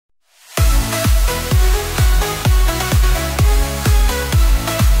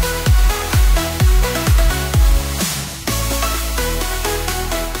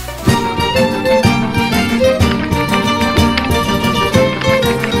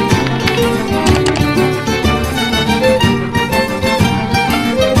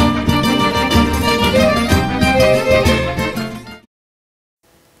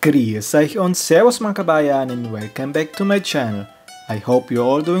Grüß euch und Servus mga kabayan and welcome back to my channel. I hope you're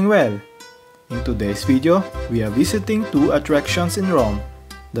all doing well. In today's video, we are visiting two attractions in Rome,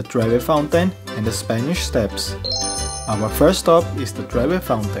 the Trevi Fountain and the Spanish Steps. Our first stop is the Trevi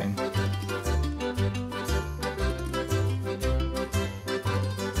Fountain.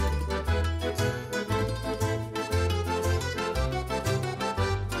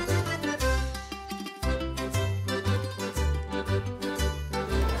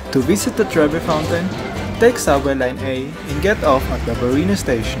 To visit the Trevi Fountain, take subway line A and get off at the Barina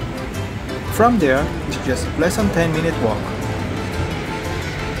station. From there, it's just a pleasant 10-minute walk.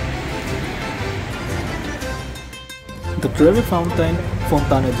 The Trevi Fountain,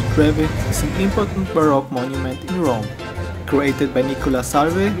 Fontana di Trevi, is an important Baroque monument in Rome, created by Nicola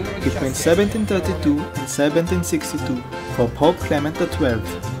Salvi between 1732 and 1762 for Pope Clement XII.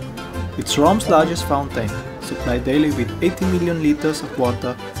 It's Rome's largest fountain, supplied daily with 80 million liters of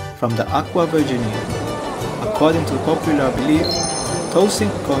water from the Aqua Virginia. According to popular belief, tossing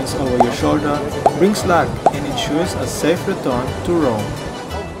coins over your shoulder brings luck and ensures a safe return to Rome.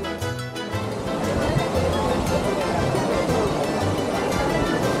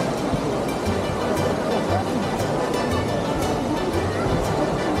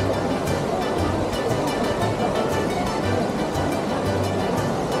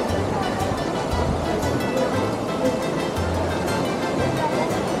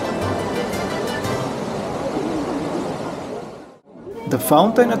 The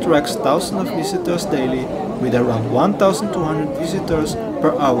fountain attracts thousands of visitors daily, with around 1,200 visitors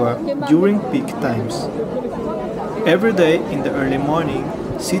per hour during peak times. Every day in the early morning,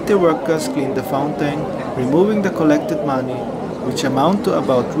 city workers clean the fountain, removing the collected money, which amount to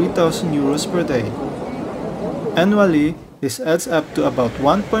about 3,000 euros per day. Annually, this adds up to about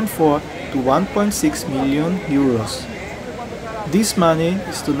 1.4 to 1.6 million euros. This money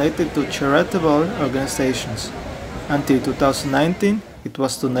is donated to charitable organizations. Until 2019, it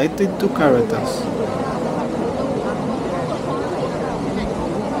was donated to Caritas.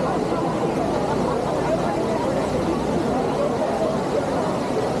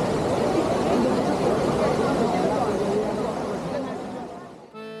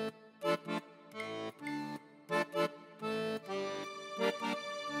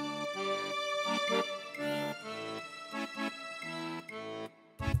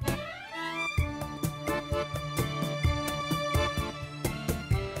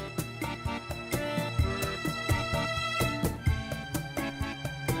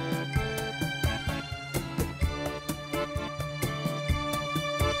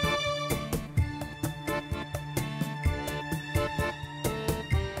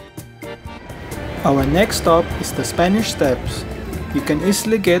 Our next stop is the Spanish Steps. You can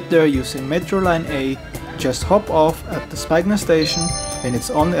easily get there using Metro Line A. Just hop off at the Spagna station and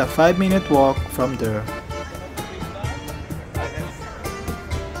it's only a 5-minute walk from there.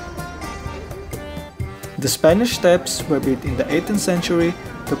 The Spanish Steps were built in the 18th century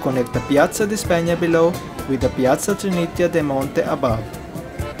to connect the Piazza di Spagna below with the Piazza Trinita de Monte above.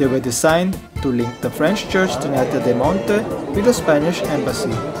 They were designed to link the French church Trinita de Monte with the Spanish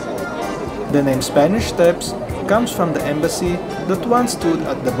embassy. The name Spanish Steps comes from the embassy that once stood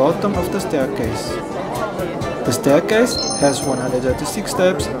at the bottom of the staircase. The staircase has 136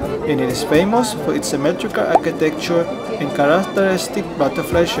 steps and it is famous for its symmetrical architecture and characteristic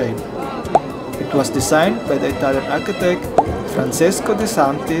butterfly shape. It was designed by the Italian architect Francesco de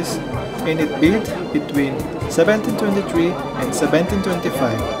Santis and it built between 1723 and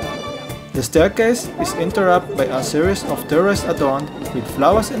 1725. The staircase is interrupted by a series of terraces adorned with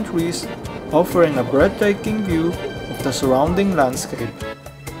flowers and trees, offering a breathtaking view of the surrounding landscape.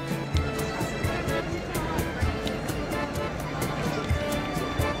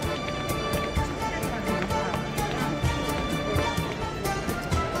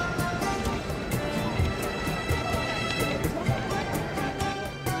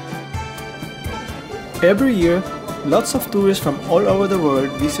 Every year, lots of tourists from all over the world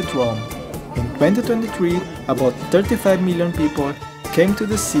visit Rome. In 2023, about 35 million people came to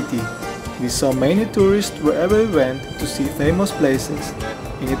the city. We saw many tourists wherever we went to see famous places,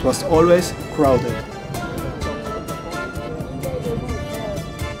 and it was always crowded.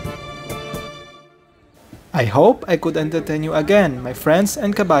 I hope I could entertain you again, my friends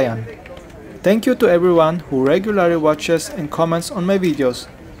and kabayan. Thank you to everyone who regularly watches and comments on my videos.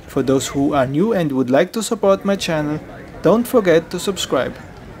 For those who are new and would like to support my channel, don't forget to subscribe.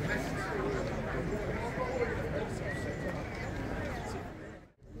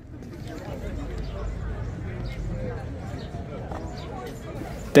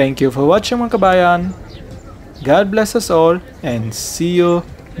 Thank you for watching mga kabayan. God bless us all and see you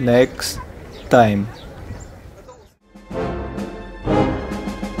next time.